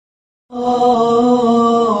বড়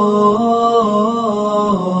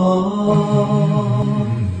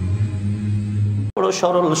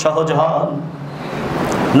সরল সহজ হন।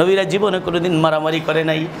 নবীরা জীবনে কোনোদিন মারামারি করে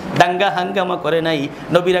নাই, দাঙ্গা হাঙ্গামা করে নাই,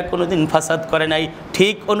 নবীরা কোনোদিন ফাসাদ করে নাই।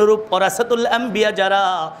 ঠিক অনুরূপ ওয়ারাসাতুল আম্বিয়া যারা,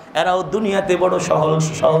 এরাও দুনিয়াতে বড় সহজ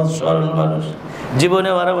সরল মানুষ, জীবনে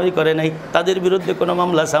মারামারি করে নাই, তাদের বিরুদ্ধে কোনো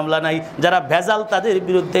মামলা সামলা নাই। যারা ভেজাল তাদের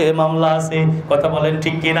বিরুদ্ধে মামলা আছে। কথা বলেন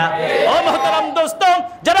ঠিক কিনা? ও মুহতারাম দোস্ত,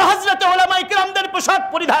 যারা হযরত উলামায়ে কিরামদের পোশাক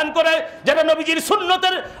পরিধান করে, যারা নবীজির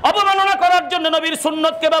সুন্নতের অবমাননা করার জন্য নবীর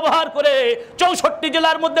সুন্নতকে ব্যবহার করে 64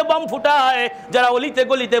 জেলার মধ্যে বম ফুটায়, যারা অলিতে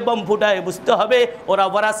গলিতে বম ফুটায়, বুঝতে হবে ওরা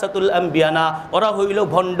ওয়ারাসাতুল আম্বিয়া না, ওরা হইল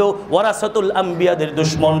ভণ্ড ওয়ারাসাতুল আম্বিয়াদের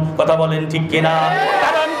দুশমন। কথা বলেন ঠিক কিনা?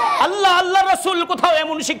 কারণ আল্লাহ রাসূল কোথাও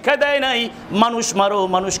এমন শিক্ষা দেয় নাই মানুষ মারো,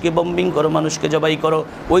 মানুষকে বম্বিং করো, মানুষকে জবাই করো।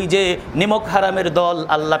 ওই যে নিমক হারামের দল,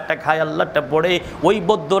 আল্লাহটা খায় আল্লাহটা পড়ে, ওই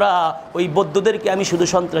বৌদ্ধরা, ওই বৌদ্ধদেরকে আমি শুধু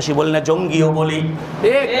সন্ত্রাসী বলি না, জঙ্গিও বলি।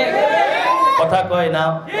 কথা কয় না?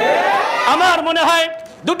 আমার মনে হয়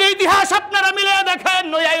দুটো ইতিহাস আপনারা মিলে দেখেন।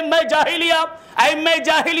 ওই আইম্মায়ে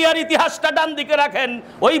জাহিলিয়ার ইতিহাসটা ডান দিকে রাখেন,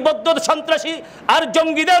 ওই বৌদ্ধ সন্ত্রাসী আর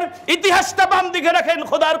জঙ্গিদের ইতিহাসটা বাম দিকে রাখেন।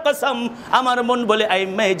 খোদার কসম, আমার মন বলে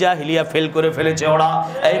আইম্মায়ে জাহিলিয়া ফেল করে ফেলেছে। ওরা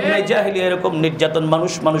আইম্মায়ে জাহিলিয়া এরকম নির্যাতন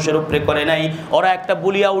মানুষের উপরে করে নাই। ওরা একটা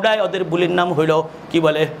বুলিয়া উড়ায়, ওদের বুলির নাম হইল কি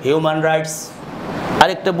বলে, হিউম্যান রাইটস।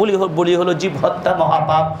 আরেকটা বলি হলো জীব হত্যা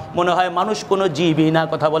মহাপাপ। মনে হয় মানুষ কোনো জীবই না।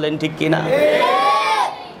 কথা বলেন ঠিক কিনা?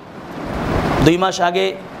 2 মাস আগে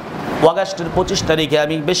অগাস্টের 25 তারিখে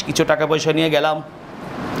আমি বেশ কিছু টাকা পয়সা নিয়ে গেলাম।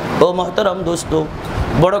 ও মহতারাম দোস্ত,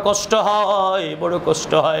 বড়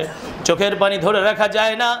কষ্ট হয়, চোখের পানি ধরে রাখা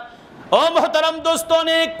যায় না। ও মহতারাম দোস্ত,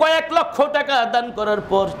 অনেক কয়েক লক্ষ টাকা দান করার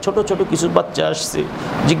পর ছোট ছোট কিছু বাচ্চা আসছে।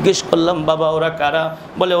 জিজ্ঞেস করলাম, বাবা ওরা কারা?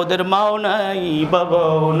 বলে ওদের মাও নাই,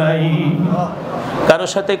 বাবাও নাই, কারো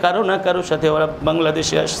সাথে ওরা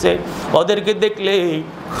বাংলাদেশে আসছে। ওদেরকে দেখলে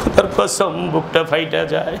তার কসম বুকটা ফাইটা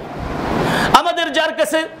যায়। আমাদের যার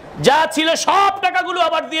কাছে যা ছিল সব টাকাগুলো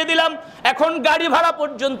আবার দিয়ে দিলাম। এখন গাড়ি ভাড়া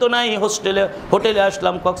পর্যন্ত নাই। হোটেলে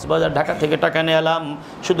আসলাম কক্সবাজার, ঢাকা থেকে টাকা নিয়ে এলাম।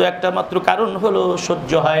 শুধু একটা মাত্র কারণ হলো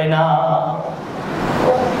সহ্য হয় না,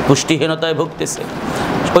 পুষ্টিহীনতায় ভুগতেছে।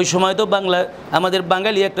 ওই সময় তো আমাদের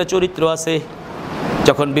বাঙালি একটা চরিত্র আছে,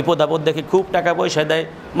 যখন বিপদ আপদ দেখে খুব টাকা পয়সা দেয়।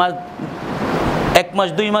 1 মাস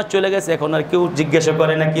 2 মাস চলে গেছে, এখন আর কেউ জিজ্ঞাসা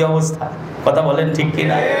করে না কি অবস্থা। কথা বলেন ঠিক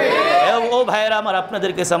কিনা? ও ভাইয়েরা আমার,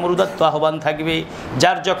 আপনাদের কাছে আমার উদাত্ত আহ্বান থাকবে,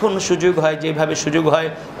 যার যখন সুযোগ হয়, যেভাবে সুযোগ হয়,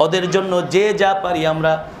 ওদের জন্য যে যা পারি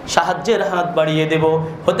আমরা সাহায্যের হাত বাড়িয়ে দেব।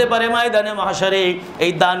 হতে পারে ময়দানে মাহশারে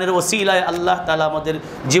এই দানের ওসিলায় আল্লাহ তাআলা আমাদের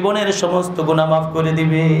জীবনের সমস্ত গুনাহ মাফ করে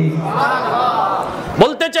দিবে।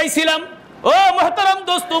 বলতে চাইছিলাম, ও মুহতারাম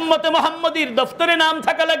দোস্ত, উম্মতে মুহাম্মাদির দফতরে নাম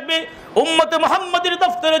থাকা লাগবে। উম্মতে মুহাম্মাদির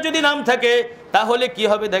দফতরে যদি নাম থাকে তাহলে কি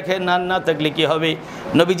হবে দেখেন, না থাকলে কি হবে?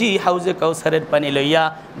 নবীজি হাউজে কাউসারের পানি লইয়া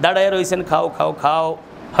দাঁড়ায় রয়েছেন, খাও।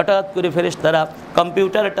 হঠাৎ করে ফেরেশতারা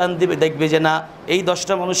কম্পিউটার টান দিবে, দেখবে যে না, এই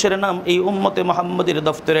 10টা মানুষের নাম এই উম্মতে মুহাম্মাদির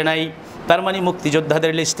দফতরে নাই। তার মানে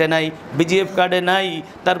মুক্তিযোদ্ধাদের লিস্টে নাই, বিজিএফ কার্ডে নাই,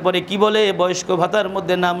 তারপরে কি বলে বয়স্ক ভাতার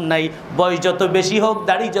মধ্যে নাম নাই। বয়স যত বেশি হোক,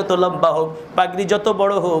 দাড়ি যত লম্বা হোক, পাগড়ি যত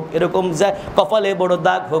বড় হোক, এরকম যায় কপালে বড়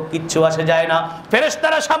দাগ হোক, কিচ্ছু আসে যায় না।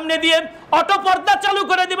 ফেরেশতারা সামনে দিয়ে অটো পর্দা চালু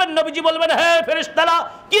করে দিবেন। নবীজি বলবেন, হ্যাঁ ফেরেশতারা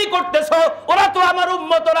কি করতেছো? ওরা তো আমার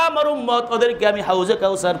উম্মত, ওদেরকে আমি হাউজে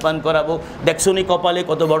কাউসার পান করাবো। দেখছুনি কপালে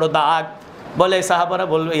কত বড় দাগ। বলে সাহাবারা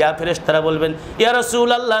বলবে, ইয়া ফেরেশতারা বলবেন, ইয়া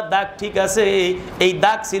রাসূলুল্লাহ, দাগ ঠিক আছে, এই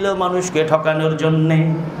দাগ ছিল মানুষকে ঠকানোর জন্যে।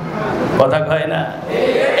 কথা কয় না?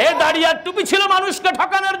 এই দাড়ি আর টুপি ছিল মানুষকে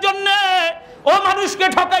ঠকানোর জন্যে। ও মানুষকে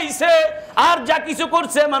ঠকাইছে, আর যা কিছু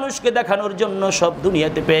করছে মানুষকে দেখানোর জন্য সব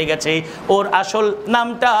দুনিয়াতে পেয়ে গেছে। ওর আসল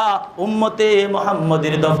নামটা উম্মতে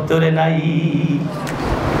মুহাম্মাদের দফতরে নাই।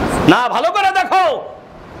 না, ভালো করে দেখো।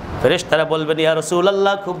 ফেরেশতারা বলবেন, ইয়া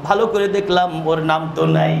রাসূলুল্লাহ, খুব ভালো করে দেখলাম, ওর নাম তো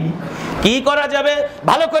নাই। কি করা যাবে?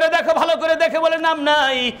 ভালো করে দেখে বলে নাম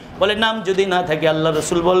নাই। বলে নাম যদি না থাকে, আল্লাহ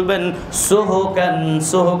রাসূল বলবেন, সোহকান,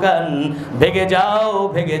 ভেগে যাও।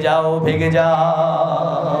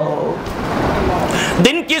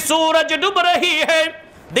 दिन की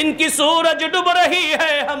सूरज डूब रही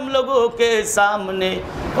है हम लोगों के सामने,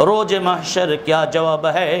 रोज महशर क्या जवाब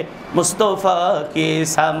है मुस्तफा के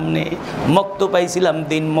सामने। मुक्त पाइছিলাম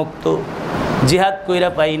দিন মুক্ত, জিহাদ কইরা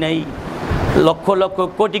পাই নাই, লক্ষ লক্ষ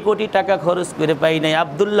কোটি কোটি টাকা খরচ করে পাই নাই।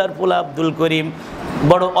 আব্দুল্লাহর পোলা আব্দুল করিম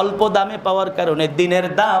বড় অল্প দামে পাওয়ার কারণে দিনের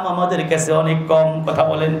দাম আমাদের কাছে অনেক কম। কথা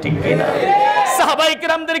বলেন ঠিক কিনা? সাহাবায়ে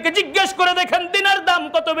কেরামদেরকে জিজ্ঞেস করে দেখেন দিনের দাম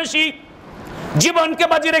কত বেশি। জীবনকে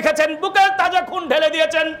বাজি রেখেছেন, বুকের তাজা খুন ঢেলে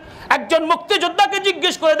দিয়েছেন। একজন মুক্তিযোদ্ধাকে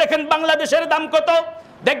জিজ্ঞেস করে দেখেন বাংলাদেশের দাম কত।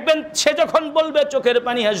 দেখবেন সে যখন বলবে চোখের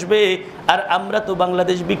পানি আসবে। আর আমরা তো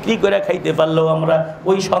বাংলাদেশ বিক্রি করে খাইতে পারলেও আমরা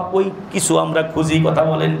ওই কিছু আমরা খুঁজি, কথা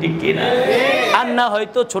বলেন ঠিক কিনা? আর না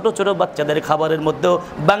হয়তো ছোট ছোট বাচ্চাদের খাবারের মধ্যেও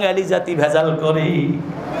বাঙালি জাতি ভেজাল করে,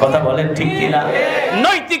 কথা বলেন ঠিক কিনা?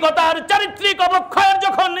 নৈতিকতার চারিত্রিক অবক্ষয়ের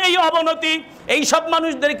যখন এই অবনতি, এই সব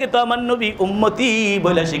মানুষদেরকে তো আমার নবী উম্মতি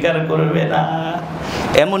বলে স্বীকার করবে না।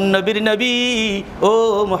 এমন নবীর নবী, ও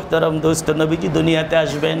মুহতারাম দোস্ত, নবীজি দুনিয়াতে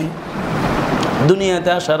আসবেন। দুনিয়াতে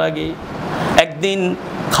আসার আগে একদিন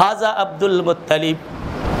খাজা আব্দুল মুত্তালিব,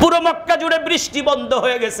 পুরো মক্কা জুড়ে বৃষ্টি বন্ধ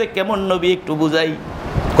হয়ে গেছে, কেমন নবী একটু বুঝাই,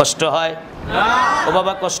 কষ্ট হয়? ও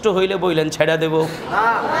বাবা, কষ্ট হইলে বইলেন ছেড়ে দেব।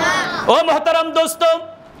 ও মুহতারাম দোস্ত,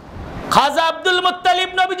 খাজা আব্দুল মুত্তালিব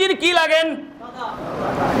নবীজির কি লাগেন?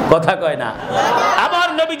 কথা কয় না। আবার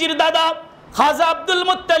নবীজির দাদা খাজা আব্দুল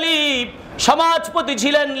মুত্তালিব সমাজপতি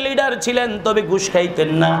ছিলেন, লিডার ছিলেন, তবে ঘুষ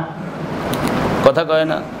খাইতেন না, কথা কয়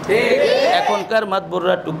না? এখনকার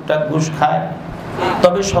মাতবররা টুকটাক ঘুষ খায়,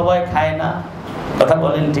 তবে সবাই খায় না, কথা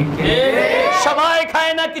বলেন ঠিক? সবাই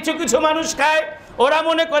খায় না, কিছু কিছু মানুষ খায়। ওরা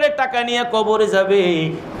মনে করে টাকা নিয়ে কবরে যাবে।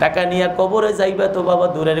 টাকা নিয়ে কবরে যাইবা তো বাবা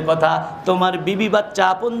দূরের কথা, তোমার বিবি বাচ্চা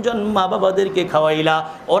আপনজন মা বাবাদেরকে খাওয়াইলা,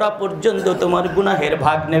 ওরা পর্যন্ত তোমার গুনাহের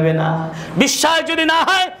ভাগ নেবে না। বিশ্বাস যদি না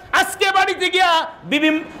হয় আজকে বাড়িতে গিয়া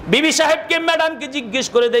বিবি সাহেবকে, ম্যাডামকে জিজ্ঞেস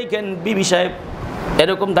করে দেখেন, বিবি সাহেব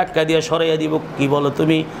এরকম ধাক্কা দিয়ে সরাইয়া দিব, কি বলো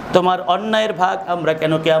তুমি? তোমার অন্যায়ের ভাগ আমরা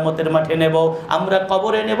কেন কিয়ামতের মাঠে নেব? আমরা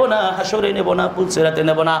কবরে নেব না, হাসরে নেব না, পুলসিরাতে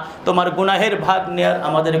নেব না, তোমার গুনাহের ভাগ নেয়ার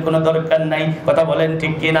আমাদের কোনো দরকার নাই, কথা বলেন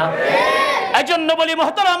ঠিক কিনা? এই জন্য বলি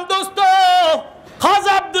মুহতারাম দোস্ত,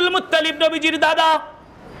 খাজা আব্দুল মুত্তালিব নবীজির দাদা,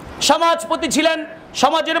 সমাজপতি ছিলেন,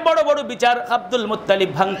 সমাজের বড় বড় বিচার আব্দুল মুত্তালিব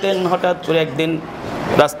ভাঙতেন। হঠাৎ করে একদিন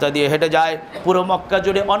রাস্তা দিয়ে হেঁটে যায়, পুরো মক্কা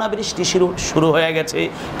জুড়ে অনাবৃষ্টি শুরু হয়ে গেছে,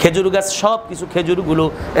 খেজুর গাছ সব কিছু খেজুরগুলো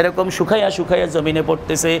এরকম শুকাইয়া শুকাইয়া জমিনে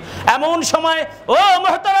পড়তেছে। এমন সময় ও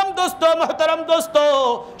মুহতারাম দোস্ত,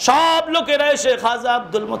 সব লোকেরা এসে, খাজা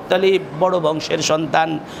আব্দুল মুত্তালিব বড় বংশের সন্তান,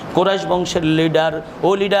 কুরাইশ বংশের লিডার, ও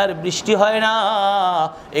লিডার, বৃষ্টি হয় না,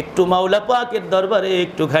 একটু মাওলা পাকের দরবারে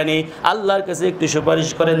একটুখানি আল্লাহর কাছে একটু সুপারিশ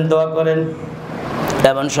করেন, দোয়া করেন।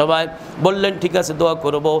 এমন সবাই বললেন ঠিক আছে, দোয়া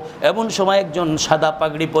করব। এমন সময় একজন সাদা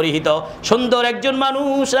পাগড়ি পরিহিত সুন্দর একজন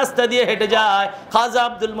মানুষ রাস্তা দিয়ে হেঁটে যায়, খাজা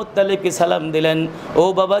আব্দুল মুত্তালিবকে সালাম দিলেন। ও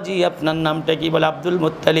বাবাজি, আপনার নামটা কি? বলে আব্দুল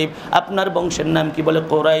মুত্তালিব। আপনার বংশের নাম কি? বলে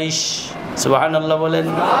কুরাইশ। সুবহানাল্লাহ বলেন।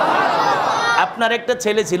 আপনার একটা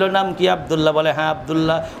ছেলে ছিল, নাম কি? আব্দুল্লাহ। বলে হ্যাঁ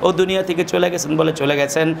আব্দুল্লাহ। ও দুনিয়া থেকে চলে গেছেন। বলে চলে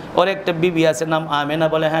গেছেন। ওর একটা বিবি আছে, নাম আমেনা।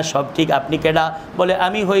 বলে হ্যাঁ সব ঠিক। আপনি কেডা? বলে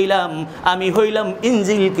আমি হইলাম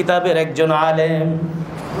ইনজিল কিতাবের একজন আলেম।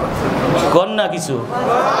 কন্যা কিছু?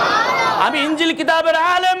 আমি ইনজিল কিতাবের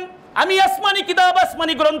আলেম। আমি আসমানি কিতাব,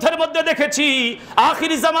 আসমানি গ্রন্থের মধ্যে দেখেছি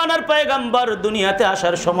আখিরি জামানার পয়গম্বর দুনিয়াতে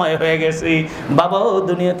আসার সময় হয়ে গেছে। বাবাও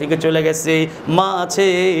দুনিয়া থেকে চলে গেছে, মা আছে।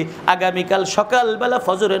 আগামীকাল সকালবেলা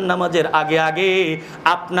ফজরের নামাজের আগে আগে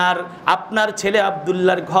আপনার ছেলে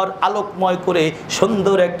আব্দুল্লাহর ঘর আলোকময় করে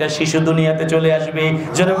সুন্দর একটা শিশু দুনিয়াতে চলে আসবে।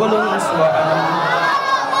 জোরে বলুন সুবহানাল্লাহ।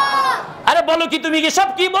 আরে বলো কি, তুমি কি সব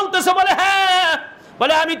কি বলতেছো? বলে হ্যাঁ।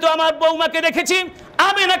 বলে আমি তো আমার বৌমাকে দেখেছি,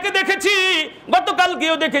 আমিনাকে দেখেছি,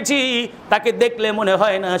 গতকালকেও দেখেছি। তাকে দেখলে মনে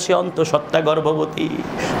হয় না সে অন্তঃসত্ত্বা গর্ভবতী।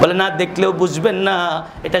 বলে না, দেখলেও বুঝবেন না,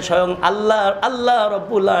 এটা স্বয়ং আল্লাহ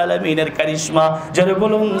রাব্বুল আলামিনের কারিশমা। জোরে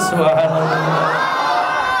বলুন সুবহানাল্লাহ।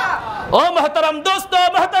 ও মুহতারাম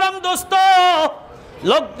দোস্ত,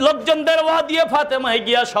 লোকজনদের ওয়া দিয়ে ফাতেমায়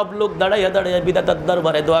গিয়া সব লোক দাঁড়াইয়া বিধাতার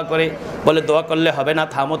দরবারে দোয়া করে। বলে দোয়া করলে হবে না,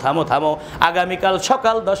 থামো। আগামীকাল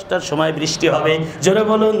সকাল 10টার সময় বৃষ্টি হবে। জোরে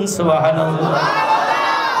বলুন সুবহানাল্লাহ।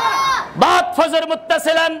 বাদ ফজর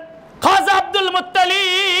মুত্তাসিলান খাজা আব্দুল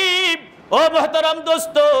মুত্তালিব। ও মুহতারাম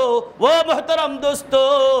দোস্ত,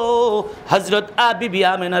 হযরত বিবি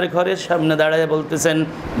আমেনার ঘরের সামনে দাঁড়ায় বলতেছেন,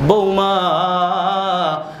 বৌমা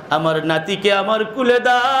আমার নাতিকে আমার কুলে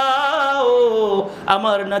দাও,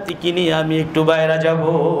 আমার নাতিকে নিয়ে আমি একটু বাইরে যাব।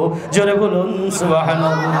 জোরে বলুন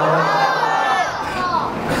সুবহানাল্লাহ।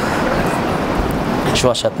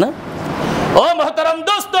 সুবহানাল্লাহ না? ও মুহতারাম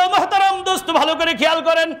দোস্ত, ভালো করে খেয়াল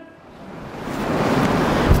করেন।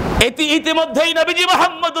 ইতিমধ্যেই নবীজি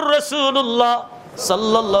মুহাম্মদুর রাসূলুল্লাহ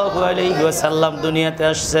সাল্লাল্লাহু আলাইহি ওয়াসাল্লাম দুনিয়াতে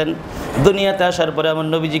আসছেন। দুনিয়াতে আসার পরে আমার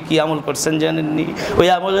নবীজি কি আমল করছেন জানেননি? ওই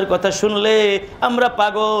আমলের কথা শুনলে আমরা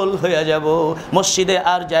পাগল হয়ে যাব, মসজিদে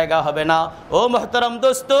আর জায়গা হবে না। ও মুহতারাম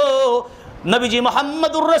দোস্ত, নবীজি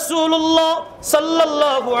মুহাম্মদুর রাসূলুল্লাহ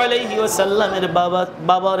সাল্লাল্লাহু আলাইহি ওয়াসাল্লামের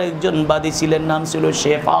বাবার একজন বাদী ছিলেন, নাম ছিল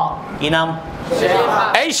শেফা। কি নাম?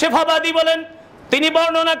 এই শেফাবাদী বলেন, তিনি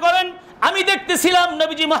বর্ণনা করেন আমি দেখতেছিলাম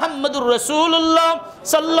নবীজি মুহাম্মদুর রাসূলুল্লাহ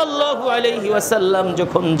সাল্লাল্লাহু আলাইহি ওয়াসাল্লাম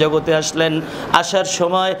যখন জগতে আসলেন, আসার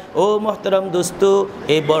সময় ও মুহতারাম দোস্ত,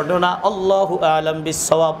 এই বর্ণনা আল্লাহু আ'লাম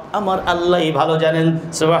বিস-সাওয়াব, আমার আল্লাহই ভালো জানেন,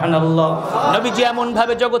 সুবহানাল্লাহ। নবীজি এমন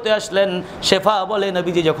ভাবে জগতে আসলেন, শেফা বলে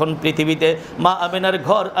নবীজি যখন পৃথিবীতে মা আমিনার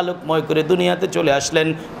ঘর আলোকময় করে দুনিয়াতে চলে আসলেন,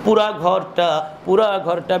 পুরা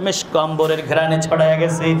ঘরটা মেশক আম্বরের ঘ্রাণে ছড়ায়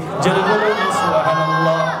গেছে। জোরে বলুন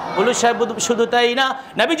সুবহানাল্লাহ। বলু সাহেব শুধু তাই না,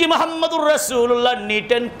 নবীজি মুহাম্মদুর রাসূলুল্লাহ নিট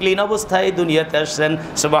এন্ড ক্লিন অবস্থায় দুনিয়াতে আসছেন,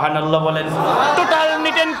 সুবহানাল্লাহ বলেন। টোটাল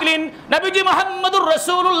নিট এন্ড ক্লিন নবীজি মুহাম্মদুর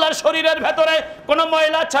রাসূলুল্লাহর শরীরের ভিতরে কোনো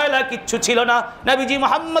ময়লা ছায়লা কিচ্ছু ছিল না। নবীজি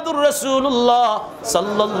মুহাম্মদুর রাসূলুল্লাহ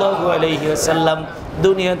সাল্লাল্লাহু আলাইহি ওয়াসাল্লাম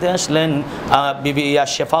দুনিয়াতে আসলেন। বিবি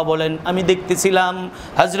শেফা বলেন, আমি দেখতেছিলাম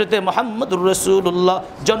হযরতে মুহাম্মদুর রাসূলুল্লাহ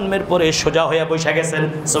জন্মের পরে সোজা হয়ে বসে গেছেন,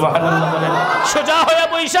 সুবহানাল্লাহ বলেন। সোজা হয়ে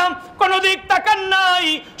বসা, কোন দিক তাকান নাই,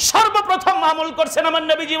 সর্বপ্রথম আমল করছেন আমার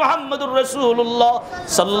নবীজি মুহাম্মদুর রাসূলুল্লাহ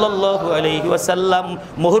সাল্লাল্লাহু আলাইহি ওয়াসাল্লাম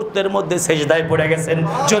মুহূর্তের মধ্যে সিজদায় পড়ে গেছেন।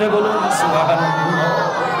 জোরে বলুন সুবহানাল্লাহ।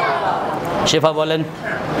 শেফা বলেন,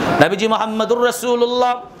 নবীজি মুহাম্মদুর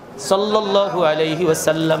রাসূলুল্লাহ সাল্লাল্লাহু আলাইহি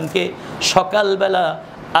ওয়াসাল্লামকে সকালবেলা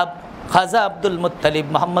খাজা আব্দুল মুত্তালিব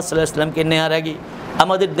মুহাম্মদ সাল্লাল্লাহু আলাইহি ওয়াসাল্লামকে নেয়ার আগে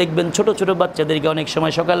আমাদের দেখবেন ছোট ছোট বাচ্চাদেরকে অনেক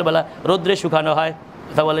সময় সকালবেলা রোদ্রে শুকানো হয়,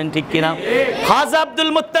 কথা বলেন ঠিক কিনা? খাজা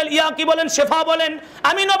আব্দুল মুত্তালিব কি বলেন, শেফা বলেন,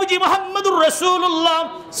 আমি নবীজি মুহাম্মদুর রাসূলুল্লাহ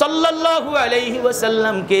সাল্লাল্লাহু আলাইহি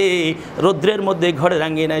ওয়াসাল্লামকে রোদ্রের মধ্যে ঘরের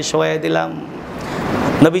আঙ্গিনায় শোয়ায় দিলাম।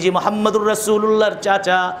 নবীজি মুহাম্মদুর রাসূলুল্লাহর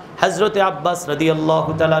চাচা হযরত আব্বাস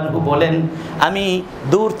রাদিয়াল্লাহু তাআলা আনহু বলেন, আমি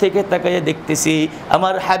দূর থেকে তাকায় দেখতেছি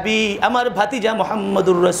আমার হাবিব, আমার ভাতিজা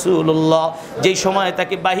মুহাম্মদুর রাসূলুল্লাহ যেই সময়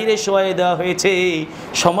তাকে বাহিরে শোয়ায় দেওয়া হয়েছে,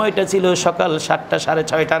 সময়টা ছিল সকাল 7টা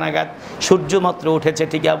 6:30 নাগাদ, সূর্য মাত্র উঠেছে।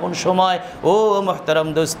 ঠিক এমন সময় ও মুহতারাম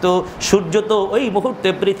দোস্ত, সূর্য তো ওই মুহূর্তে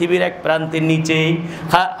পৃথিবীর এক প্রান্তের নিচে।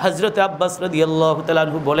 হযরত আব্বাস রাদিয়াল্লাহু তাআলা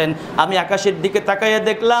আনহু বলেন, আমি আকাশের দিকে তাকায়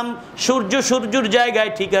দেখলাম সূর্যর জায়গায়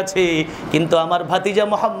ঠিক আছে, কিন্তু আমার ভাতিজা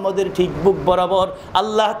মুহাম্মদের ঠিক বুক বরাবর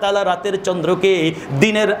আল্লাহ তাআলা রাতের চন্দ্রকে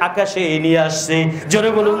দিনের আকাশে নিয়ে আসছে।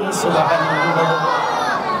 জোরে বলুন সুবহানাল্লাহ।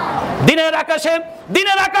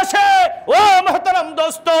 দিনের আকাশে ও মুহতারাম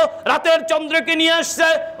দোস্ত রাতের চন্দ্রকে নিয়ে আসছে।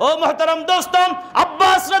 ও মুহতারাম দোস্ত,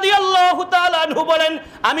 আব্বাস রাদিয়াল্লাহু তাআলা আনহু বলেন,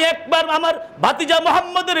 আমি একবার আমার ভাতিজা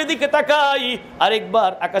মুহাম্মদের দিকে তাকাই,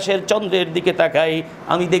 আরেকবার আকাশের চন্দ্রের দিকে তাকাই,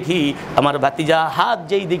 আমি দেখি আমার ভাতিজা হাত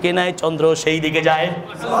যেই দিকে নেয় চন্দ্র সেই দিকে যায়।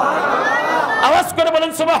 আওয়াজ করে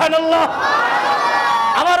বলেন সুবহানাল্লাহ।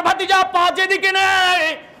 আমার ভাতিজা পা যেদিকে নেয়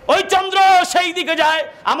ওই চন্দ্র সেই দিকে যায়,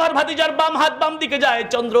 আমার ভাতিজার বাম হাত বাম দিকে যায়,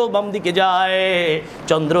 চন্দ্র বাম দিকে যায়।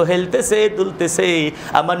 চন্দ্র হেলতেছে দুলতেছে,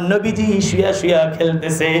 আমার নবীজি শুয়া শুয়া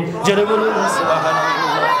খেলতেছে। জোরে বলুন সুবহানাল্লাহ।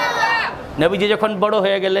 নবীজি যখন বড়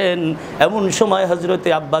হয়ে গেলেন, এমন সময় হযরতে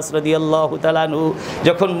আব্বাস রাদিয়াল্লাহু তাআলা আনহু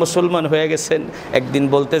যখন মুসলমান হয়ে গেছেন, একদিন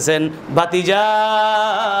বলতেছেন, ভাতিজা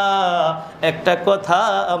একটা কথা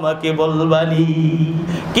আমাকে বলবানি।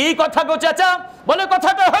 কি কথা গো চাচা? বলে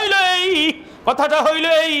কথাটা হইল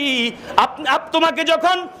এই, তোমাকে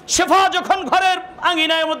যখন শেফা যখন ঘরের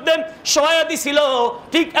আঙ্গিনার মধ্যে শোয়া দিছিল,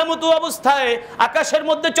 ঠিক এমতো অবস্থায় আকাশের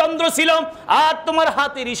মধ্যে চন্দ্র ছিল, আর তোমার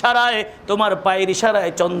হাতের ইশারায় তোমার পায়ের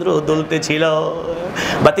ইশারায় চন্দ্র দুলতেছিল।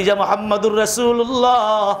 ভাতিজা মুহাম্মদুর রাসূলুল্লাহ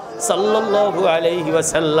সাল্লাল্লাহু আলাইহি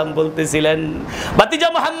ওয়াসাল্লাম বলতেছিলেন, ভাতিজা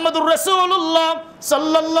মুহাম্মদুর রাসূলুল্লাহ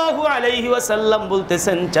সাল্লাল্লাহু আলাইহি ওয়াসাল্লাম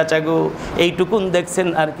বলতেছেন, চাচা গো এইটুকুন দেখছেন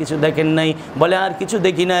আর কিছু দেখেন নাই? বলে আর কিছু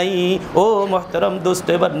দেখি নাই। ও মুহতারাম দোস্ত,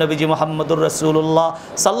 এবার নবীজি মুহাম্মদুর রাসূলুল্লাহ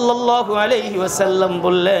সাল্লাল্লাহু আলাইহি ওয়াসাল্লাম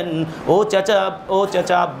বললেন, ও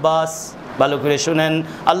চাচা আব্বাস, ভালো করে শুনেন,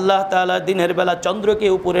 আল্লাহ তাআলা দিনের বেলা চন্দ্রকে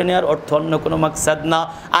উপরে নেওয়ার অর্থ অন্য কোনো মাকসাদ না।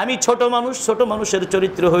 আমি ছোট মানুষের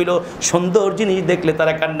চরিত্র হইল সুন্দর জিনিস দেখলে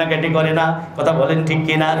তারা কান্নাকাটি করে না, কথা বলেন ঠিক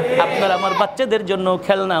কিনা? আপনার আমার বাচ্চাদের জন্য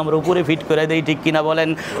খেলনা আমরা উপরে ফিট করে দেই, ঠিক কিনা বলেন?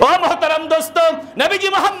 ও মুহতারাম দোস্ত, নবীজি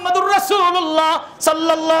মুহাম্মদুর রাসূলুল্লাহ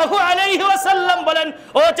সাল্লাল্লাহু আলাইহি ওয়াসাল্লাম বলেন,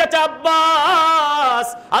 ও চাচা আব্বাস,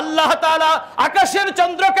 আল্লাহ তাআলা আকাশের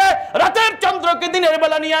চন্দ্রকে, রাতের চন্দ্রকে দিনের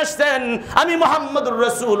বেলা নিয়ে আসছেন, আমি মুহাম্মদুর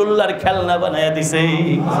রাসূলুল্লাহর খেলনা বানায়া দিছে।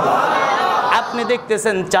 আপনি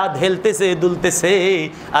দেখতেছেন চাঁদ হেলতেছে দুলতেছে,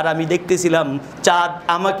 আর আমি দেখতেছিলাম চাঁদ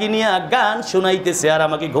আমাকে নিয়ে গান শোনাইতেছে আর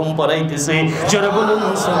আমাকে ঘুম পড়াইতেছে। জোরে বলুন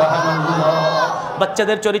সুবহানাল্লাহ।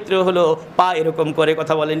 বাচ্চাদের চরিত্র হলো পা এরকম করে,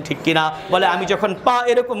 কথা বলেন ঠিক কিনা? বলে আমি যখন পা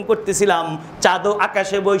এরকম করতেছিলাম চাঁদও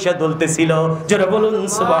আকাশে বৈশা দুলতেছিল। জোরে বলুন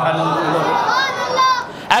সুবহানাল্লাহ।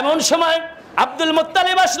 এমন সময় আব্দুল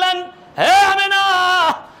মুত্তালিব আসলেন, হে আমেনা,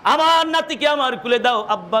 আমার নাতিকে আমার কুলে দাও।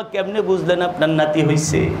 আব্বা, কেমনে বুঝলেন আপনার নাতি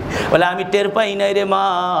হইছে? বলে আমি টের পাই নাই রে মা,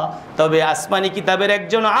 তবে আসমানি কিতাবের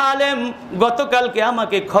একজন আলেম গতকালকে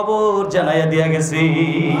আমাকে খবর জানাইয়া দিয়া গেছে।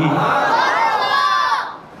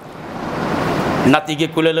 নাতিকে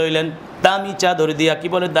কুলে লইলেন, দামি চাদর দিয়া, কি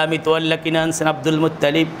বলে দামি তোয়াল্লা কিনে আনছেন আব্দুল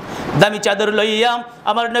মুত্তালিব। দামি চাদর লইয়া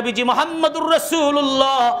আমার নবীজি মুহাম্মদুর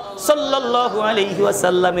রাসূলুল্লাহ সাল্লাল্লাহু আলাইহি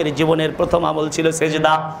ওয়াসাল্লামের জীবনের প্রথম আমল ছিল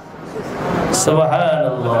সেজদা।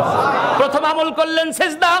 সুবহানাল্লাহ। প্রথম আমল করলেন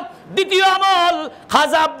সেজদা, দ্বিতীয় আমল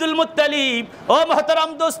খাজা আব্দুল মুত্তালিব। ও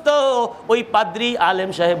মুহতারাম দোস্ত, ওই পাদ্রী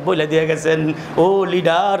আলেম সাহেব বলে দিয়ে গেছেন, ও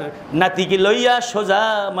লিডার, নাতিকে লইয়া সোজা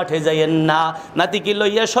মাঠে যাইয়েন না, নাতিকে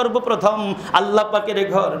লইয়া সর্বপ্রথম আল্লাহ পাকের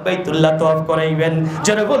ঘর বাইতুল্লাহ তওয়াফ করাইবেন।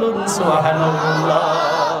 জোরে বলুন সুবহানাল্লাহ।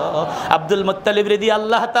 আব্দুল মুত্তালিব রেদি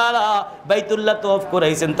আল্লাহ তাআলা বাইতুল্লাহ তওয়াফ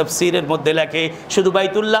করাইছেন। তাফসীরের মধ্যে লেখে শুধু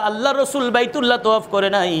বাইতুল্লাহ, আল্লাহ রাসূল বাইতুল্লাহ তওয়াফ করে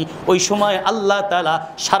নাই, ওই সময় আল্লাহ তাআলা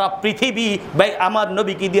সারা পৃথিবী আমার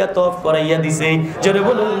নবীকে দিয়া তওয়াফ করাইয়া দিছে। জোরে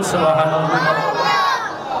বলুন সুবহানাল্লাহ।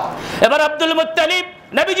 এবার আব্দুল মুত্তালিব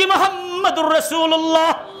নবীজি মুহাম্মদুর রাসূলুল্লাহ,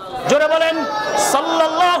 জোরে বলেন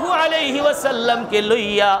সাল্লাল্লাহু আলাইহি ওয়াসাল্লাম কে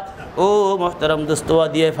লইয়া ও মুহতারাম দোস্ত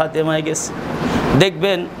দিয়ে ফাতেমায় গেছে।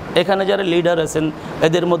 দেখবেন এখানে যারা লিডার আছেন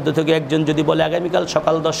এদের মধ্যে থেকে একজন যদি বলে আগামীকাল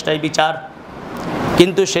সকাল 10টায় বিচার,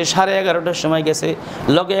 কিন্তু সে 11:30টার সময় গেছে,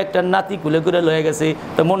 লগে একটা নাতি কুলে করে লয়ে গেছে,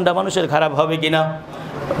 তো মনটা মানুষের খারাপ হবে কিনা?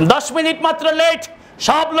 10 মিনিট মাত্র লেট,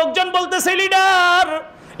 সব লোকজন বলতেছে লিডার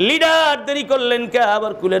লিডার, দেরি করলেন কে?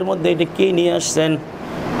 আবার কুলের মধ্যে এটা কে নিয়ে আসছেন?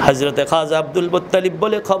 হযরতে খাজা আব্দুল মুত্তালিব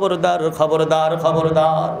বলে, খবরদার খবরদার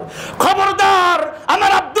খবরদার খবরদার,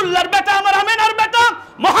 আমার আব্দুল্লাহর বেটা, আমার আমিনার বেটা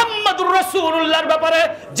মুহাম্মদুর রাসূলুল্লাহর ব্যাপারে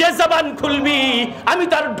যে জবান খুলবি আমি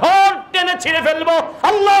তার ঢোল টেনে ছিঁড়ে ফেলবো।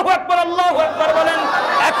 আল্লাহু আকবার, আল্লাহু আকবার বলেন।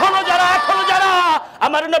 এখনো যারা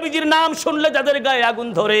আমার নবীজির নাম শুনলে যাদের গায়ে আগুন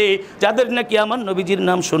ধরে, যাদের নাকি আমার নবীজির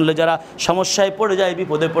নাম শুনলে যারা সমস্যায় পড়ে যায়,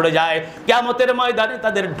 বিপদে পড়ে যায়, কিয়ামতের ময়দানে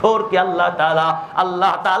তাদের ঢোরকে আল্লাহ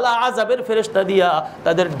তাআলা আযাবের ফেরেশতা দিয়া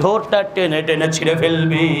তাদের ঢোরটা টেনে টেনে ছিঁড়ে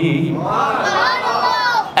ফেলবে।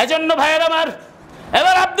 সুবহানাল্লাহ। এজন্য ভাইয়ের আমার,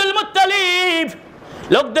 এবার আব্দুল মুত্তালিব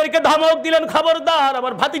লোকদেরকে ধমক দিলেন, খবরদার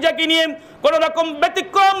আমার ভাতিজাকে নিয়ে কোন রকম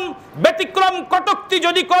ব্যতিক্রম কটূক্তি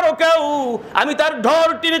যদি করো কেউ, আমি তার ঢোল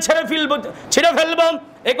টেনে ছিঁড়ে ফেলবো।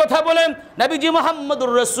 এই কথা বলেন নবীজি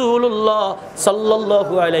মুহাম্মদুর রাসূলুল্লাহ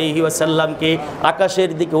সাল্লাল্লাহু আলাইহি ওয়াসাল্লামকে আকাশের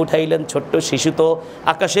দিকে উঠাইলেন। ছোট্ট শিশু তো,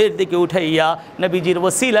 আকাশের দিকে উঠাইয়া নবীজির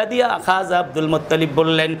ওসিলা দিয়া খাজা আব্দুল মুত্তালিব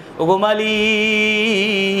বললেন, ওগো মালিক,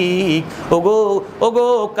 ওগো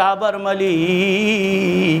কাবার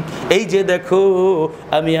মালিক, এই যে দেখো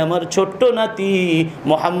আমি আমার ছোট্ট নাতি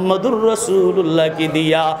মুহাম্মদুর রাসূলুল্লাহকে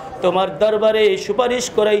দিয়া তোমার দরবারে সুপারিশ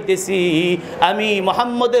করাইতেছি, আমি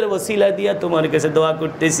মুহাম্মদের ওসিলা দিয়া তোমার কাছে দোয়া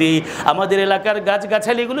করতেছি, আমাদের এলাকার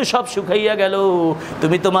গাছগাছালিগুলো সব শুকাইয়া গেল,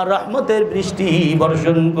 তুমি তোমার রহমতের বৃষ্টি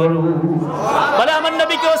বর্ষণ করো। বলে আমার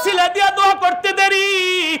নবীকে ওসিলা দিয়া দোয়া করতে দেরি,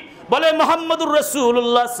 বলে মুহাম্মদুর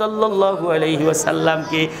রাসূলুল্লাহ সাল্লাল্লাহু আলাইহি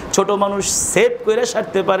ওয়াসাল্লামকে ছোট মানুষ সেভ করে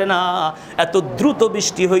সারতে পারে না, এত দ্রুত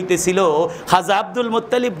বৃষ্টি হইতেছিল। খাজা আব্দুল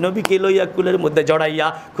মুত্তালিব নবীকে লইয়া কুলের মধ্যে জড়াইয়া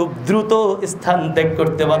খুব দ্রুত স্থান ত্যাগ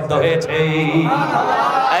করতে বাধ্য হয়েছে।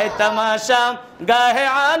 আয় তামাশা গাহে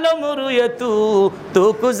আলম রুয়তু তু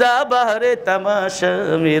কুজা বাহরে তামাশা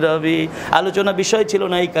মিরবি। আলোচনা বিষয় ছিল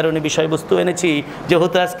না, এই কারণে বিষয়বস্তু এনেছি,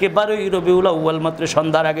 যেহেতু আজকে 12ই রবিউল আউয়াল মাত্র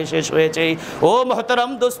সন্ধ্যার আগে শেষ হয়েছে। ও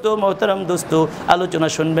মোহতারাম দোস্ত, আলোচনা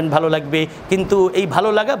শুনবেন, ভালো লাগবে, কিন্তু এই ভালো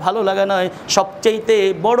লাগা নয়, সবচাইতে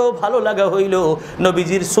বড় ভালো লাগা হইল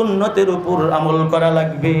নবীজির সুন্নতের উপর আমল করা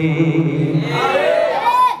লাগবে।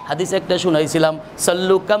 হাদিস একটা শুনাইছিলাম,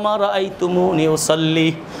 সাল্লু কামা রাআইতুমুনি উসাল্লি,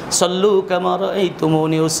 সাল্লু কামা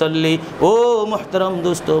রাআইতুমুনি উসাল্লি। ও মুহতারাম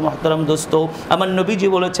দোস্ত, আমার নবীজি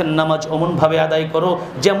বলেছেন নামাজ অমনভাবে আদায় করো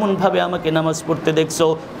যেমনভাবে আমাকে নামাজ পড়তে দেখছো।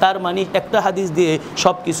 তার মানে একটা হাদিস দিয়ে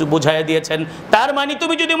সব কিছু বোঝাইয়া দিয়েছেন। তার মানে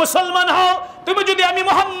তুমি যদি মুসলমান হও, তুমি যদি আমি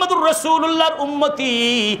মুহাম্মদুর রাসূলুল্লাহর উম্মতি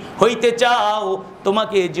হইতে চাও,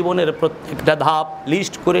 তোমাকে জীবনের প্রত্যেকটা ধাপ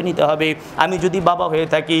লিস্ট করে নিতে হবে। আমি যদি বাবা হয়ে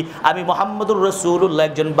থাকি, আমি মুহাম্মদুর রাসূলুল্লাহ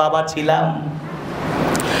একজন বাবা ছিলাম।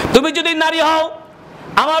 তুমি যদি নারী হও,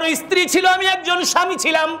 আমার স্ত্রী ছিল, আমি একজন স্বামী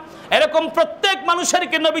ছিলাম। এরকম প্রত্যেক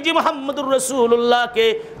মানুষেরকে নবীজি মুহাম্মদুর রাসূলুল্লাহকে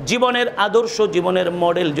জীবনের আদর্শ, জীবনের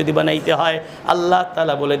মডেল যদি বানাইতে হয়, আল্লাহ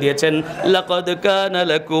তাআলা বলে দিয়েছেন, লাকাদ কানা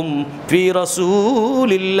লাকুম ফি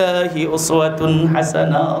রাসূলিল্লাহি উসওয়াতুন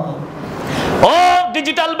হাসানাহ। ও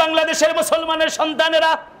ডিজিটাল বাংলাদেশের মুসলমানের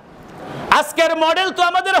সন্তানেরা, আজকের মডেল তো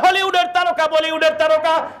আমাদের হলিউডের তারকা, বলিউডের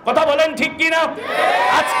তারকা, কথা বলেন ঠিক কিনা?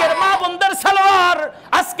 আজকের মা বোনদের সালোয়ার,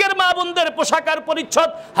 আজকের মা বোনদের পোশাকার পরিচ্ছদ,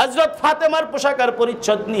 হযরত ফাতেমার পোশাকার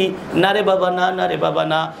পরিচ্ছদ নি। না রে বাবা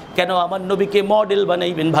না। কেন আমার নবীকে মডেল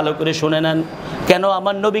বানাইবেন? ভালো করে শুনে নেন, কেন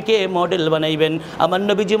আমার নবীকে মডেল বানাইবেন? আমার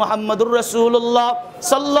নবীজি মুহাম্মদুর রাসূলুল্লাহ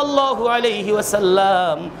সাল্লাল্লাহু আলাইহি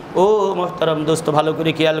ওয়াসাল্লাম, ও মুহতারাম দোস্ত ভালো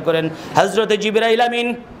করে খেয়াল করেন, হযরত জিবরাইল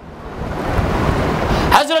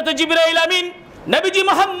আমিন নবীজি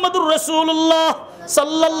মুহাম্মদুর রাসূলুল্লাহ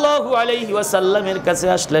সাল্লাল্লাহু আলাইহি ওয়াসাল্লামের কাছে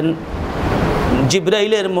আসলেন।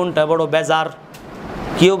 জিবরাইলের মনটা বড় বেজার।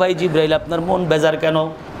 কেউ ভাই জিবরাইল আপনার মন বেজার কেন?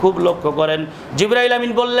 খুব লক্ষ্য করেন। জিবরাইল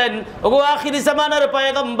আমিন বললেন, ওগো আখিরি জামানার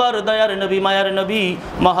পয়গম্বর, দয়ার নবী, মায়ার নবী,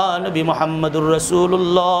 মহানবী মুহাম্মদুর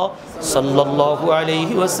রাসূলুল্লাহ সাল্লাল্লাহু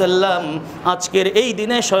আলাইহি ওয়াসাল্লাম, আজকের এই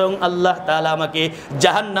দিনে স্বয়ং আল্লাহ তাআলা আমাকে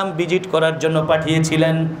জাহান্নাম ভিজিট করার জন্য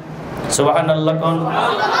পাঠিয়েছিলেন। সুবহানাল্লাহ। কোন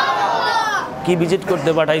কি ভিজিট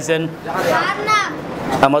করতে পাঠাইছেন? জাহান্নাম।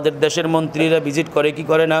 আমাদের দেশের মন্ত্রীরা ভিজিট করে কি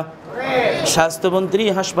করে না? স্বাস্থ্যমন্ত্রী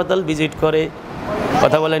হাসপাতাল ভিজিট করে,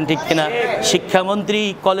 কথা বলেন ঠিক কিনা? শিক্ষামন্ত্রী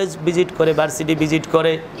কলেজ ভিজিট করে, ভার্সিটি ভিজিট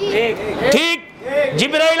করে, ঠিক।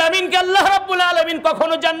 জিবরাইল আমিনকে আল্লাহ রাব্বুল আলামিন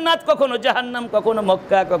কখনো জান্নাত, কখনো জাহান্নাম, কখনো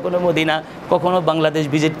মক্কা, কখনো মদিনা, কখনো বাংলাদেশ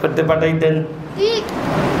ভিজিট করতে পাঠাইতেন।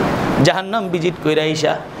 জাহান্নাম ভিজিট কইরা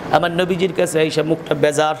আইসা আমার নবীজির কাছে আইসা মুখটা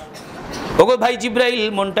বেজার। ওগো ভাই জিবরাইল,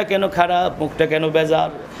 মনটা কেন খারাপ, মুখটা কেন বেজার?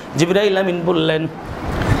 জিবরাইল আমিন বললেন,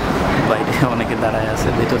 বাইরে অনেকে দাঁড়ায় আছে,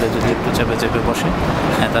 ভিতরে যদি একটু চেপে চেপে বসে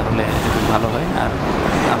তাহলে ভালো হয়। আর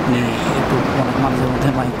আপনি একটু মাঝে মধ্যে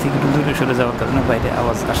মাইক থেকে একটু দূরে সরে যাওয়ার কারণে বাইরে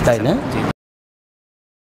আওয়াজ আসছে, তাই না?